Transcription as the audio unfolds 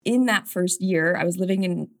In that first year, I was working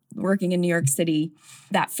in New York City.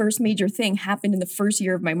 That first major thing happened in the first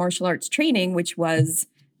year of my martial arts training, which was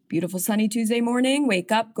beautiful sunny Tuesday morning,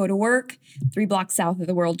 wake up, go to work, 3 blocks south of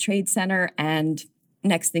the World Trade Center. And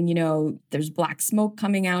next thing you know, there's black smoke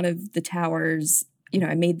coming out of the towers.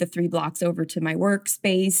 I made the 3 blocks over to my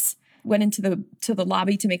workspace, went into the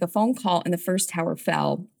lobby to make a phone call, and the first tower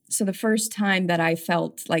fell. So the first time that I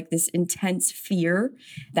felt like this intense fear,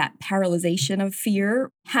 that paralyzation of fear,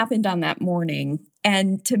 happened on that morning.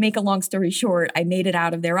 And to make a long story short, I made it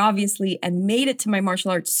out of there, obviously, and made it to my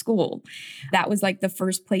martial arts school. That was like the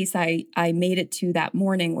first place I made it to that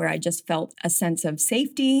morning, where I just felt a sense of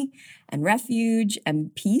safety and refuge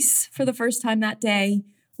and peace for the first time that day,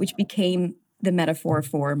 which became the metaphor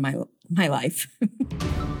for my life.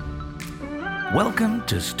 Welcome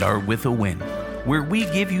to Start With a Win, where we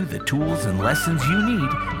give you the tools and lessons you need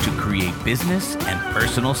to create business and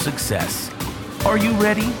personal success. Are you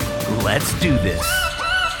ready? Let's do this.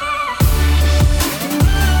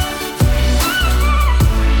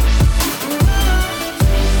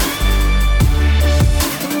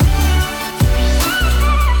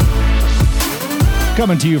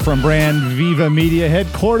 Coming to you from Brand Viva Media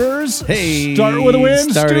headquarters. Hey, Start With a Win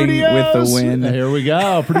starting Studios. with a win. Here we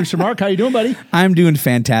go. Producer Mark, how you doing, buddy? I'm doing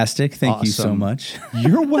fantastic. Thank you so Awesome. much.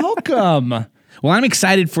 You're welcome. Well, I'm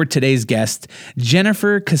excited for today's guest,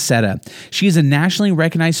 Jennifer Cassetta. She is a nationally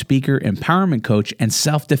recognized speaker, empowerment coach, and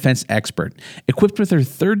self-defense expert. Equipped with her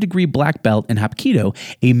 3rd degree black belt in Hapkido,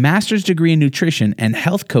 a master's degree in nutrition and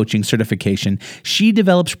health coaching certification, she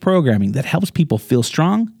develops programming that helps people feel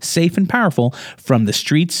strong, safe, and powerful from the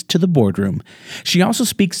streets to the boardroom. She also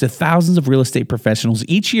speaks to thousands of real estate professionals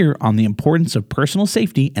each year on the importance of personal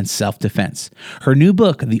safety and self-defense. Her new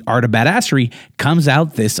book, The Art of Badassery, comes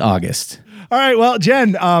out this August. All right. Well, Jen,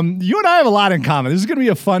 you and I have a lot in common. This is going to be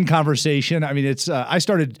a fun conversation. I mean, I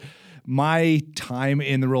started my time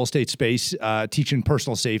in the real estate space teaching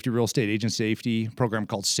personal safety, real estate agent safety program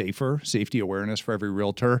called SAFER, Safety Awareness for Every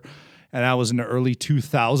Realtor. And that was in the early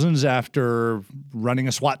 2000s after running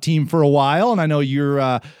a SWAT team for a while. And I know you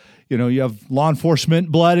have law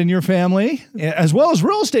enforcement blood in your family, as well as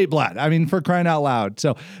real estate blood. I mean, for crying out loud.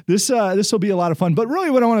 So this will be a lot of fun. But really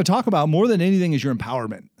what I want to talk about more than anything is your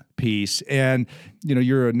empowerment piece. And,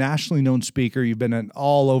 you're a nationally known speaker. You've been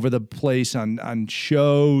all over the place on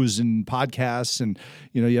shows and podcasts. And,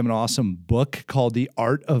 you have an awesome book called The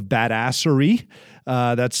Art of Badassery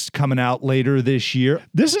that's coming out later this year.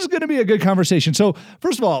 This is going to be a good conversation. So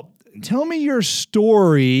first of all, tell me your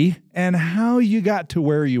story and how you got to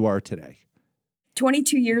where you are today.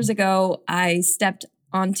 22 years ago, I stepped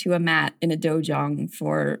onto a mat in a dojang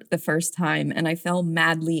for the first time, and I fell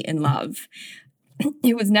madly in love.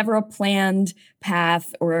 It was never a planned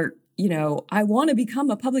path or, I want to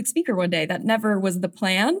become a public speaker one day. That never was the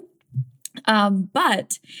plan.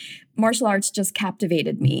 But martial arts just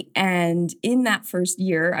captivated me. And in that first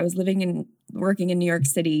year, I was working in New York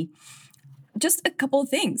City. Just a couple of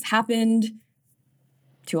things happened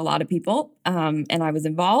to a lot of people. And I was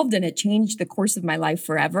involved, and it changed the course of my life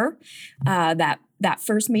forever. That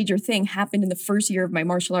first major thing happened in the first year of my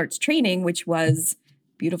martial arts training, which was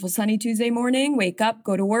beautiful sunny Tuesday morning, wake up,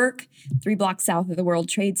 go to work, 3 blocks south of the World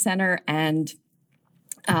Trade Center. And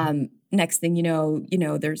next thing you know,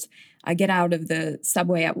 I get out of the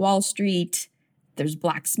subway at Wall Street. There's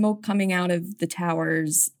black smoke coming out of the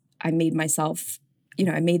towers. I made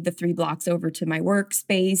the 3 blocks over to my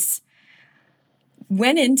workspace,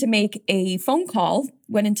 went in to make a phone call,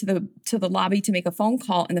 went into the lobby to make a phone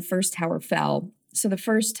call, and the first tower fell. So the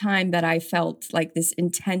first time that I felt like this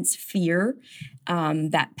intense fear,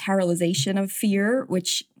 that paralyzation of fear,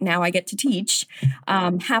 which now I get to teach,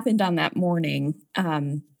 happened on that morning.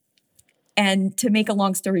 And to make a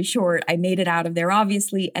long story short, I made it out of there,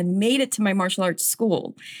 obviously, and made it to my martial arts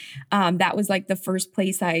school. That was like the first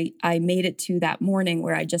place I made it to that morning,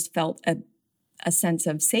 where I just felt a sense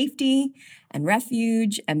of safety and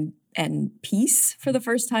refuge and peace for the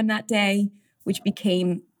first time that day, which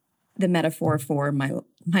became the metaphor for my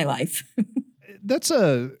life. That's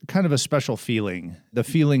a kind of a special feeling, the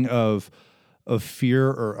feeling of fear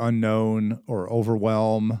or unknown or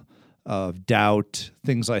overwhelm, of doubt,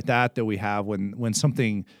 things like that we have when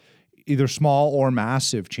something either small or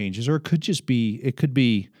massive changes, or it could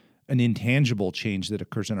be an intangible change that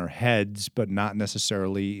occurs in our heads, but not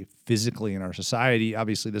necessarily physically in our society.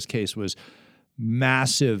 Obviously, this case was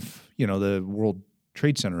massive. The World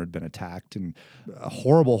Trade Center had been attacked, and a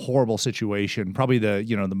horrible, horrible situation. Probably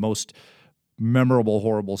the most memorable,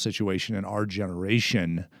 horrible situation in our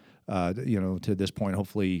generation. To this point,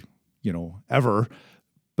 hopefully, ever.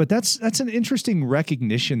 But that's an interesting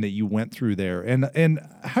recognition that you went through there. And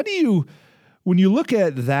how do you, when you look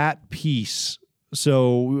at that piece,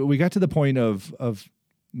 so we got to the point of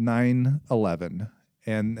 9/11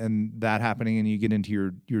 and that happening, and you get into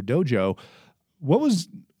your dojo. What was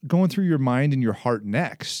going through your mind and your heart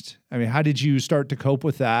next? I mean, how did you start to cope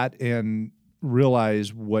with that and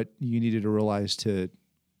realize what you needed to realize to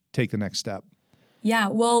take the next step? Yeah,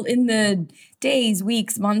 well, in the days,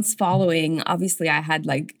 weeks, months following, obviously I had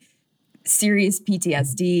like serious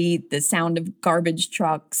PTSD. The sound of garbage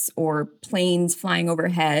trucks or planes flying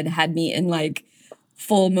overhead had me in like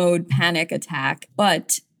full mode panic attack.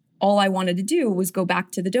 But all I wanted to do was go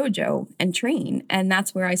back to the dojo and train. And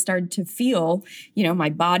that's where I started to feel,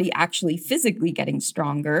 my body actually physically getting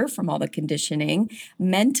stronger from all the conditioning.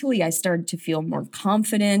 Mentally, I started to feel more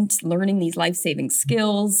confident, learning these life-saving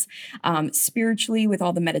skills. Spiritually, with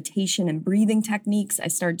all the meditation and breathing techniques, I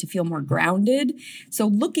started to feel more grounded. So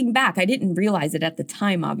looking back, I didn't realize it at the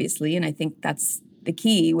time, obviously. And I think that's the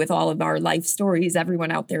key with all of our life stories,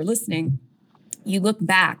 everyone out there listening. You look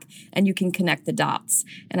back and you can connect the dots.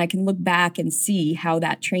 And I can look back and see how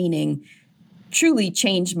that training truly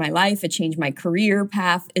changed my life. It changed my career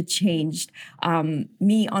path. It changed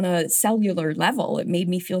me on a cellular level. It made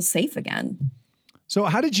me feel safe again. So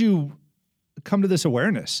how did you come to this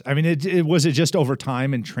awareness? I mean, was it just over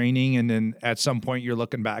time and training, and then at some point you're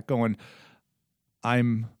looking back going,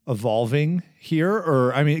 I'm evolving here?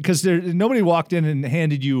 Or, I mean, because nobody walked in and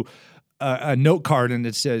handed you a note card and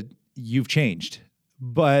it said, you've changed.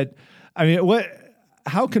 But I mean,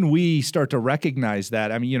 how can we start to recognize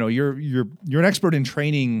that? I mean, you're an expert in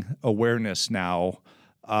training awareness now,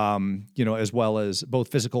 as well as both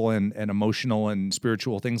physical and emotional and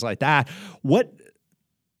spiritual things like that. What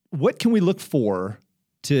can we look for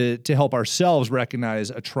to help ourselves recognize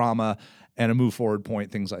a trauma and a move forward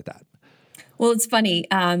point, things like that? Well, it's funny.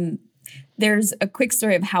 There's a quick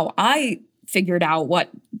story of how I figured out what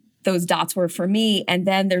those dots were for me. And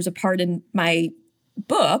then there's a part in my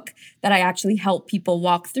book that I actually help people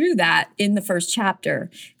walk through that in the first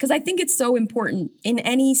chapter. Because I think it's so important in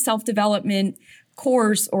any self-development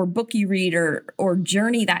course or book you read or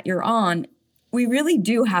journey that you're on. We really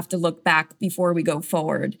do have to look back before we go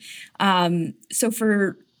forward.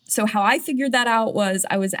 So how I figured that out was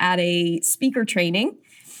I was at a speaker training,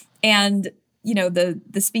 and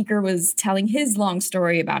the speaker was telling his long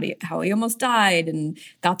story about how he almost died and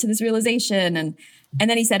got to this realization. And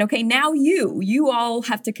then he said, okay, now you all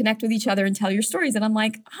have to connect with each other and tell your stories. And I'm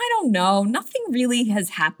like, I don't know. Nothing really has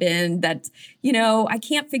happened that, I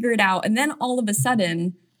can't figure it out. And then all of a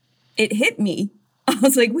sudden it hit me. I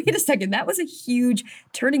was like, wait a second, that was a huge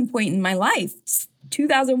turning point in my life.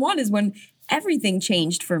 2001 is when everything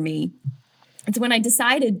changed for me. It's when I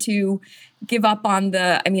decided to give up on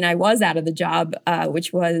I was out of the job,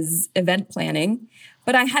 which was event planning,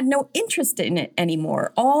 but I had no interest in it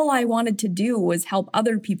anymore. All I wanted to do was help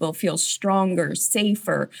other people feel stronger,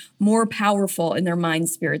 safer, more powerful in their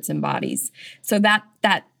minds, spirits, and bodies. So that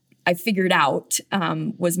I figured out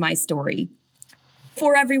was my story.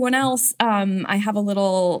 For everyone else, I have a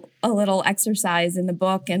little exercise in the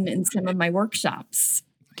book and in some of my workshops.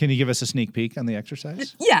 Can you give us a sneak peek on the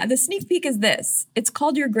exercise? Yeah, the sneak peek is this. It's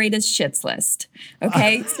called your greatest shits list.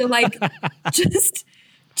 Okay? So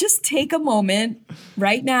just take a moment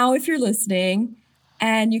right now if you're listening,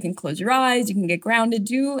 and you can close your eyes, you can get grounded,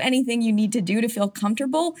 do anything you need to do to feel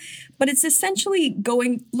comfortable. But it's essentially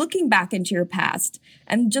looking back into your past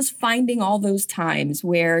and just finding all those times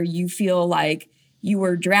where you feel like you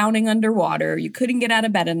were drowning underwater, you couldn't get out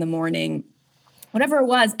of bed in the morning, whatever it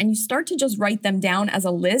was, and you start to just write them down as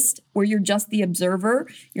a list where you're just the observer.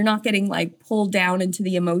 You're not getting pulled down into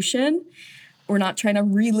the emotion. We're not trying to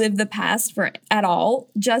relive the past at all.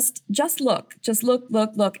 Just look,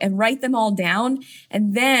 and write them all down.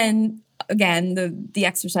 And then again, the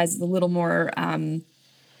exercise is a little more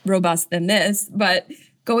robust than this, but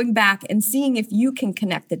going back and seeing if you can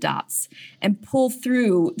connect the dots and pull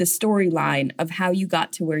through the storyline of how you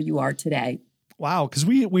got to where you are today. Wow, because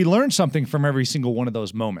we learn something from every single one of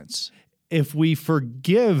those moments. If we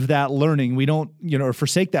forgive that learning, we don't, or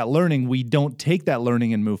forsake that learning, we don't take that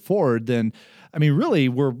learning and move forward, then, really,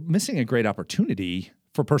 we're missing a great opportunity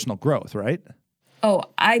for personal growth, right? Oh,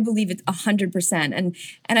 I believe it's 100%.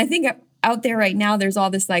 And I think out there right now, there's all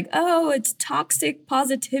this it's toxic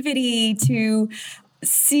positivity to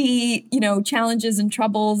see, challenges and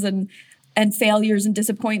troubles and failures and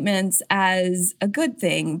disappointments as a good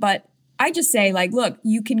thing. But I just say, look,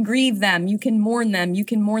 you can grieve them, you can mourn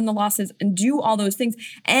the losses and do all those things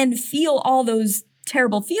and feel all those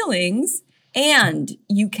terrible feelings And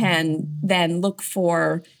you can then look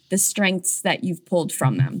for the strengths that you've pulled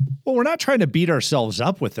from them. Well, we're not trying to beat ourselves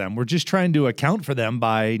up with them. We're just trying to account for them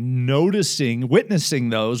by witnessing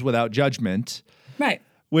those without judgment. Right.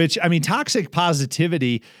 Which, I mean, toxic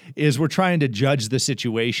positivity is we're trying to judge the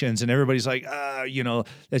situations and everybody's like,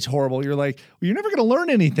 that's horrible. You're like, well, you're never going to learn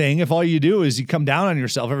anything if all you do is you come down on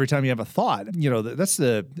yourself every time you have a thought. That's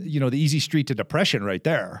the easy street to depression right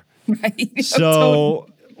there. Right. So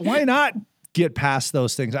why not get past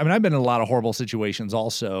those things? I mean, I've been in a lot of horrible situations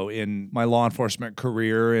also in my law enforcement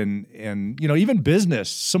career and even business.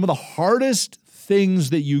 Some of the hardest things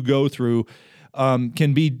that you go through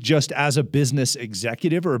can be just as a business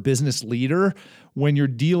executive or a business leader when you're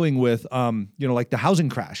dealing with, like the housing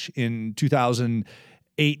crash in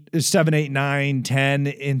 2008, 7, 8, 9, 10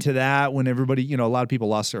 into that when everybody, a lot of people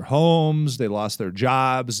lost their homes, they lost their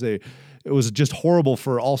jobs. It was just horrible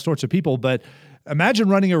for all sorts of people. But imagine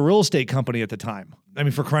running a real estate company at the time. I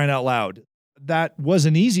mean, for crying out loud, that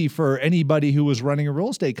wasn't easy for anybody who was running a real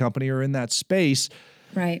estate company or in that space.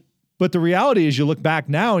 Right. But the reality is you look back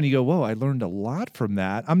now and you go, whoa, I learned a lot from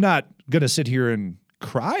that. I'm not going to sit here and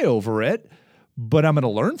cry over it, but I'm going to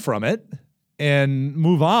learn from it and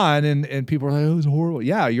move on. And people are like, oh, it was horrible.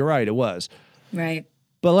 Yeah, you're right. It was. Right.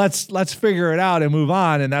 But let's figure it out and move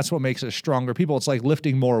on. And that's what makes us stronger people. It's like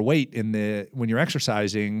lifting more weight when you're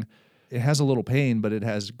exercising. It has a little pain, but it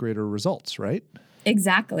has greater results, right?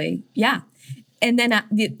 Exactly. Yeah. And then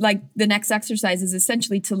the next exercise is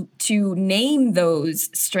essentially to name those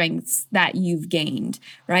strengths that you've gained,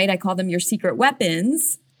 right? I call them your secret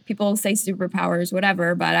weapons. People say superpowers,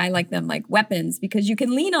 whatever, but I like them like weapons because you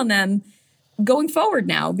can lean on them going forward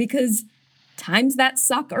now because times that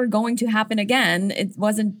suck are going to happen again. It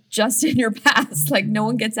wasn't just in your past. Like no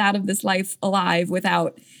one gets out of this life alive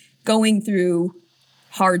without going through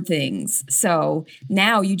hard things. So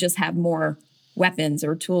now you just have more weapons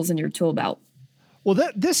or tools in your tool belt. Well,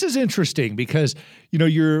 this is interesting because,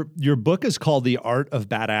 your book is called The Art of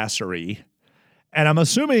Badassery. And I'm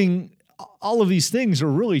assuming all of these things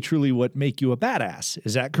are really, truly what make you a badass.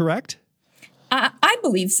 Is that correct? I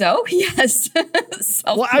believe so. Yes.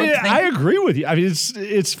 Well, I agree with you. I mean,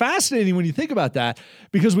 it's fascinating when you think about that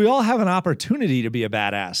because we all have an opportunity to be a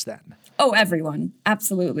badass then. Oh, everyone.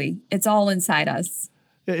 Absolutely. It's all inside us.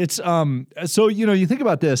 It's so, you think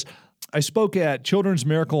about this. I spoke at Children's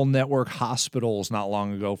Miracle Network hospitals not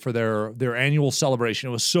long ago for their annual celebration.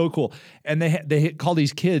 It was so cool. And they call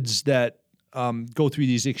these kids that go through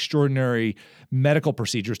these extraordinary medical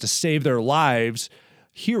procedures to save their lives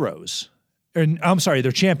heroes. And I'm sorry,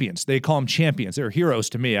 they're champions. They call them champions. They're heroes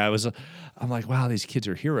to me. I'm like, wow, these kids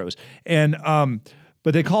are heroes. And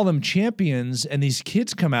but they call them champions, and these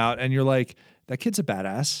kids come out, and you're like, that kid's a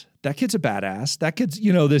badass. That kid's a badass. That kid's,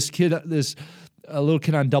 a little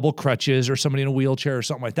kid on double crutches or somebody in a wheelchair or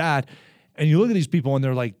something like that. And you look at these people and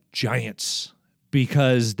they're like giants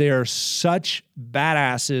because they're such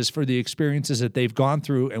badasses for the experiences that they've gone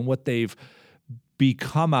through and what they've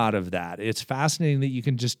become out of that. It's fascinating that you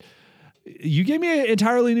gave me an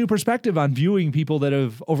entirely new perspective on viewing people that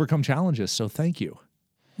have overcome challenges. So thank you.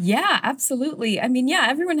 Yeah, absolutely. I mean, yeah,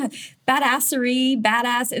 everyone has badassery,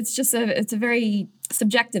 badass. It's a very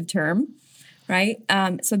subjective term. Right.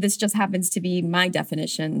 So this just happens to be my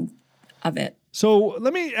definition of it. So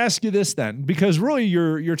let me ask you this then, because really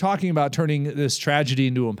you're talking about turning this tragedy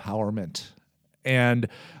into empowerment. And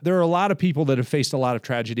there are a lot of people that have faced a lot of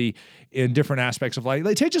tragedy in different aspects of life.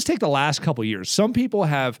 Just take the last couple of years. Some people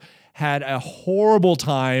have had a horrible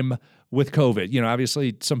time with COVID.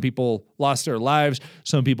 Obviously some people lost their lives.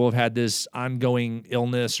 Some people have had this ongoing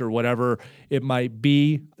illness or whatever it might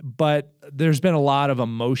be. But there's been a lot of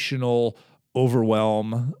emotional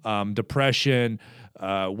overwhelm, depression,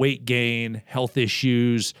 weight gain, health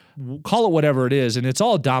issues, call it whatever it is. And it's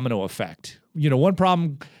all a domino effect. One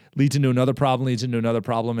problem leads into another problem,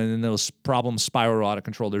 and then those problems spiral out of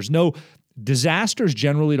control. Disasters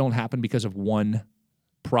generally don't happen because of one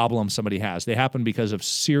problem somebody has. They happen because of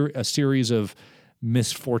a series of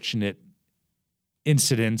misfortunate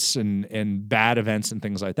incidents and bad events and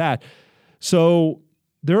things like that. So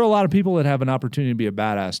there are a lot of people that have an opportunity to be a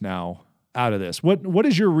badass now out of this. What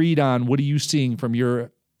is your read on, what are you seeing from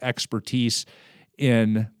your expertise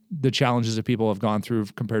in the challenges that people have gone through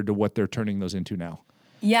compared to what they're turning those into now?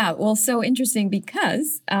 Yeah, well, so interesting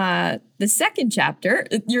because the second chapter,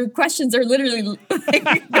 your questions are literally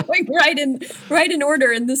going right in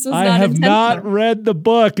order, and this was not intentional. I have not read the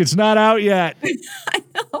book. It's not out yet. I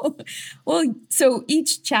know. Well, so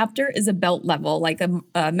each chapter is a belt level, like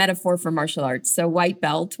a metaphor for martial arts. So white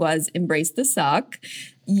belt was embrace the suck.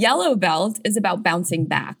 Yellow belt is about bouncing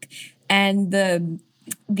back. And the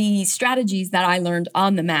the strategies that I learned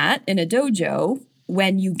on the mat in a dojo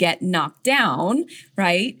when you get knocked down,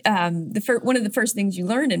 right? One of the first things you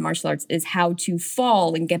learn in martial arts is how to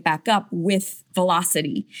fall and get back up with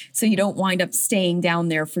velocity, so you don't wind up staying down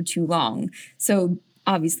there for too long. So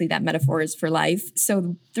obviously that metaphor is for life.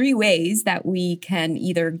 So 3 ways that we can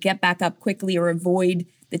either get back up quickly or avoid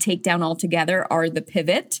the takedown altogether are the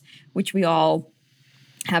pivot, which we all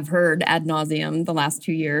have heard ad nauseum the last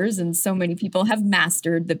 2 years, and so many people have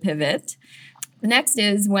mastered the pivot. The next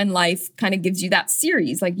is when life kind of gives you that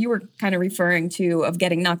series, like you were kind of referring to, of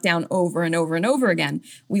getting knocked down over and over and over again.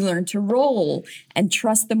 We learn to roll and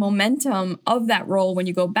trust the momentum of that roll when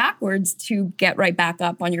you go backwards to get right back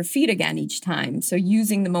up on your feet again each time. So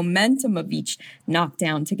using the momentum of each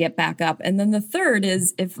knockdown to get back up. And then the third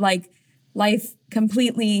is if like life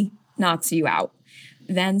completely knocks you out,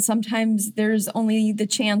 then sometimes there's only the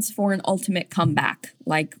chance for an ultimate comeback,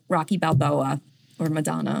 like Rocky Balboa or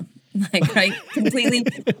Madonna. Like, right, completely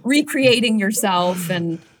recreating yourself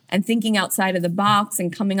and thinking outside of the box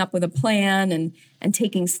and coming up with a plan and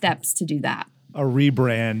taking steps to do that. A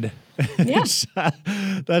rebrand. Yes.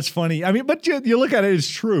 That's funny. I mean, but you look at it, it's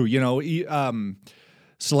true. You know,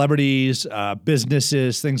 celebrities,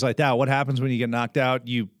 businesses, things like that. What happens when you get knocked out?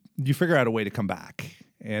 You figure out a way to come back.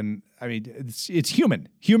 And I mean, it's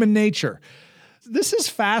human nature. This is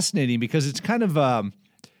fascinating because it's kind of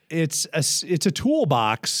it's a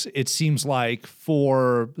toolbox, it seems like,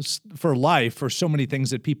 for life, for so many things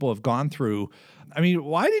that people have gone through. I mean,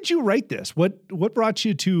 why did you write this? What brought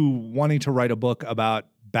you to wanting to write a book about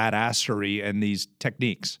badassery and these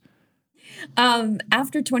techniques?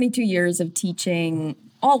 After 22 years of teaching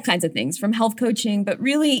all kinds of things, from health coaching, but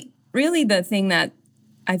really the thing that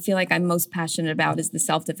I feel like I'm most passionate about is the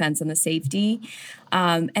self-defense and the safety,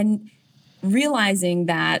 and realizing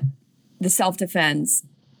that the self-defense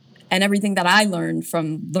and everything that I learned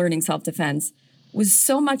from learning self-defense was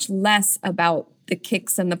so much less about the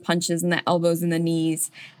kicks and the punches and the elbows and the knees.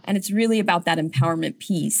 And it's really about that empowerment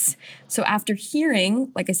piece. So after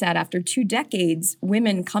hearing, like I said, after 2 decades,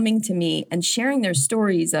 women coming to me and sharing their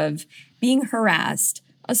stories of being harassed,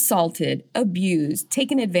 assaulted, abused,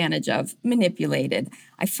 taken advantage of, manipulated,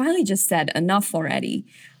 I finally just said, enough already.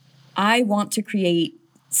 I want to create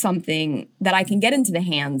something that I can get into the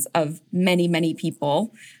hands of many, many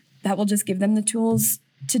people that will just give them the tools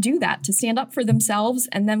to do that, to stand up for themselves,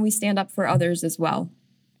 and then we stand up for others as well.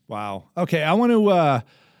 Wow. Okay, I want to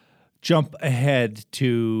jump ahead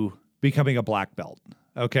to becoming a black belt.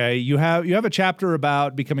 Okay, you have a chapter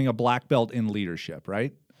about becoming a black belt in leadership,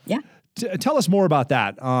 right? Yeah. Tell us more about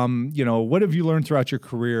that. What have you learned throughout your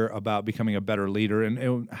career about becoming a better leader,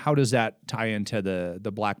 and how does that tie into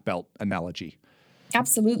the black belt analogy?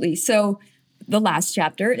 Absolutely. So the last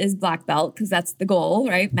chapter is black belt because that's the goal,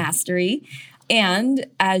 right? Mastery. And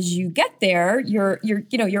as you get there,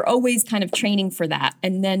 you're always kind of training for that.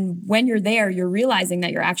 And then when you're there, you're realizing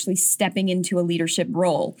that you're actually stepping into a leadership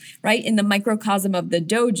role, right? In the microcosm of the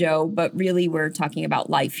dojo, but really we're talking about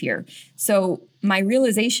life here. So my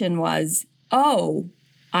realization was,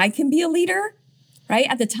 I can be a leader, right?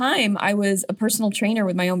 At the time, I was a personal trainer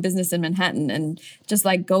with my own business in Manhattan and just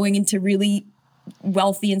like going into really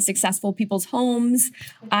wealthy and successful people's homes.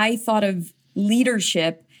 I thought of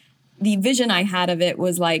leadership. The vision I had of it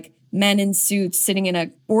was like men in suits sitting in a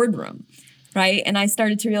boardroom, right? And I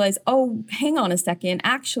started to realize, hang on a second.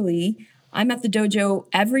 Actually, I'm at the dojo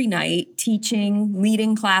every night teaching,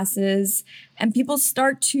 leading classes, and people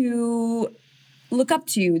start to look up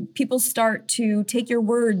to you. People start to take your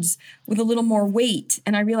words with a little more weight.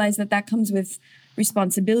 And I realized that comes with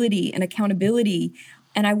responsibility and accountability.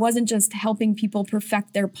 And I wasn't just helping people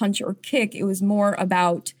perfect their punch or kick. It was more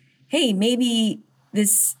about, hey, maybe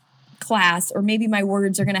this class or maybe my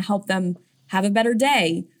words are going to help them have a better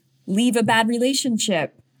day, leave a bad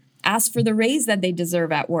relationship, ask for the raise that they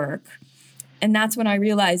deserve at work. And that's when I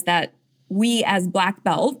realized that we as black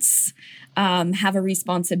belts have a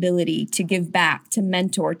responsibility to give back, to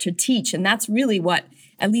mentor, to teach. And that's really what,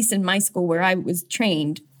 at least in my school where I was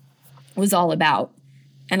trained, was all about.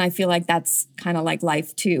 And I feel like that's kind of like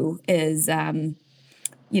life too, is,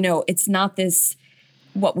 it's not this,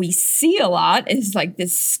 what we see a lot is like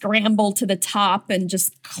this scramble to the top and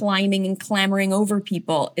just climbing and clambering over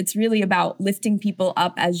people. It's really about lifting people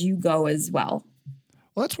up as you go as well.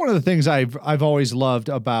 Well, that's one of the things I've always loved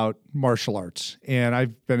about martial arts. And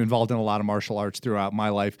I've been involved in a lot of martial arts throughout my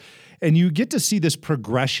life. And you get to see this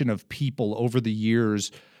progression of people over the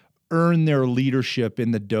years earn their leadership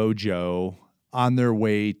in the dojo on their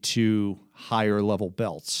way to higher level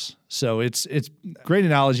belts. So it's great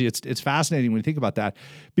analogy. It's fascinating when you think about that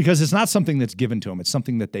because it's not something that's given to them. It's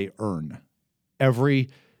something that they earn. every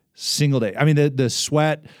single day. I mean, the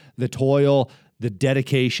sweat, the toil, the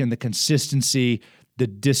dedication, the consistency, the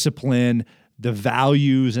discipline, the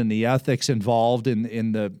values and the ethics involved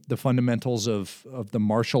in the fundamentals of the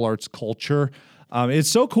martial arts culture. It's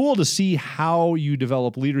so cool to see how you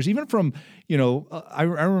develop leaders, even from, I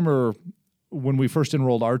remember when we first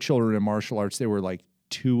enrolled our children in martial arts, they were like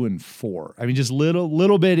 2 and 4. I mean, just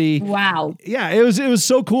little bitty. Wow. Yeah, it was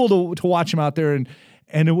so cool to watch them out there,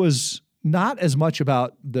 and it was not as much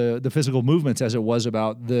about the physical movements as it was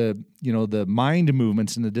about the mind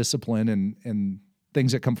movements and the discipline and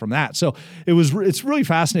things that come from that. So it's really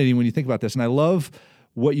fascinating when you think about this, and I love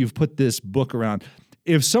what you've put this book around.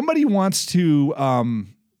 If somebody wants to,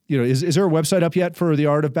 is there a website up yet for The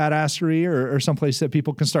Art of Badassery or someplace that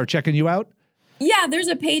people can start checking you out? Yeah, there's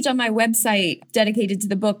a page on my website dedicated to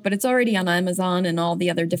the book, but it's already on Amazon and all the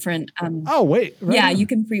other different. Oh, wait. Right yeah, on. you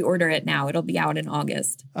can pre-order it now. It'll be out in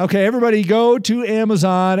August. Okay, everybody go to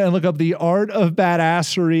Amazon and look up The Art of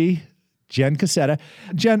Badassery, Jen Cassetta.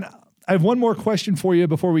 Jen, I have one more question for you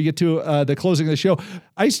before we get to the closing of the show.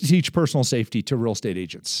 I used to teach personal safety to real estate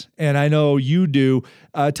agents, and I know you do.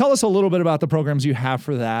 Tell us a little bit about the programs you have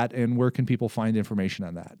for that, and where can people find information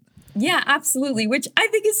on that? Yeah, absolutely. Which I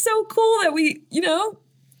think is so cool that we,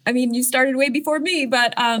 you started way before me,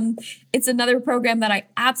 but it's another program that I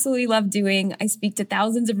absolutely love doing. I speak to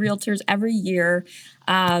thousands of realtors every year.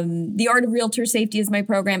 The Art of Realtor Safety is my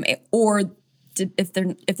program, or if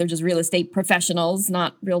they're just real estate professionals,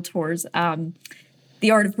 not realtors, the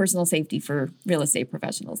Art of Personal Safety for real estate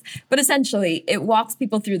professionals. But essentially, it walks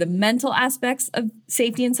people through the mental aspects of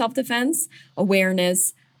safety and self-defense,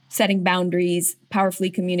 awareness, setting boundaries, powerfully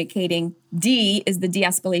communicating. D is the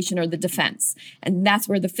de-escalation or the defense. And that's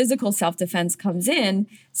where the physical self-defense comes in.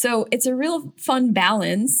 So it's a real fun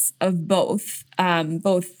balance of both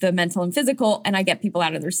the mental and physical. And I get people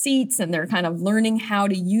out of their seats and they're kind of learning how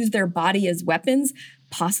to use their body as weapons,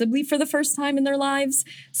 possibly for the first time in their lives.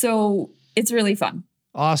 So it's really fun.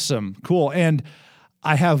 Awesome. Cool. And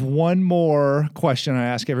I have one more question I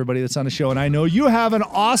ask everybody that's on the show, and I know you have an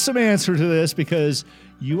awesome answer to this because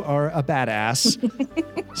you are a badass.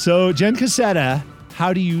 So, Jen Cassetta,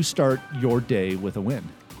 how do you start your day with a win?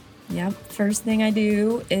 Yep. First thing I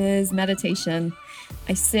do is meditation.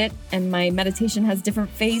 I sit, and my meditation has different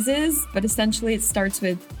phases, but essentially it starts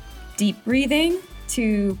with deep breathing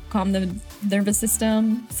to calm the nervous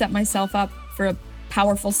system, set myself up for a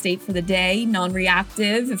powerful state for the day,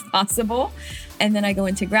 non-reactive if possible. And then I go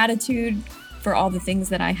into gratitude for all the things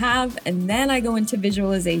that I have. And then I go into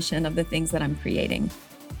visualization of the things that I'm creating.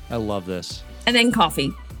 I love this. And then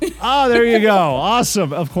coffee. Oh, there you go.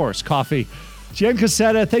 Awesome. Of course, coffee. Jen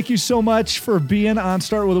Cassetta, thank you so much for being on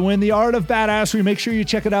Start With a Win. The Art of Badassery. Make sure you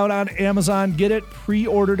check it out on Amazon. Get it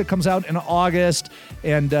pre-ordered. It comes out in August.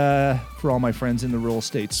 And for all my friends in the real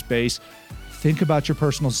estate space, think about your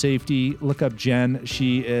personal safety. Look up Jen.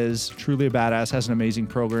 She is truly a badass, has an amazing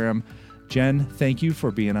program. Jen, thank you for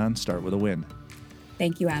being on Start With a Win.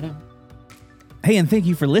 Thank you, Adam. Hey, and thank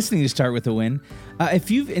you for listening to Start With a Win.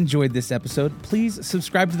 If you've enjoyed this episode, please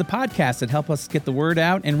subscribe to the podcast and help us get the word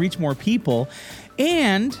out and reach more people.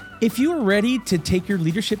 And if you are ready to take your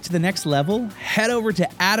leadership to the next level, head over to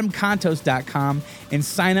adamcontos.com and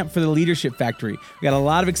sign up for the Leadership Factory. We got a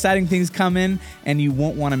lot of exciting things coming, and you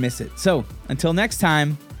won't want to miss it. So until next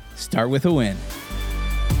time, start with a win.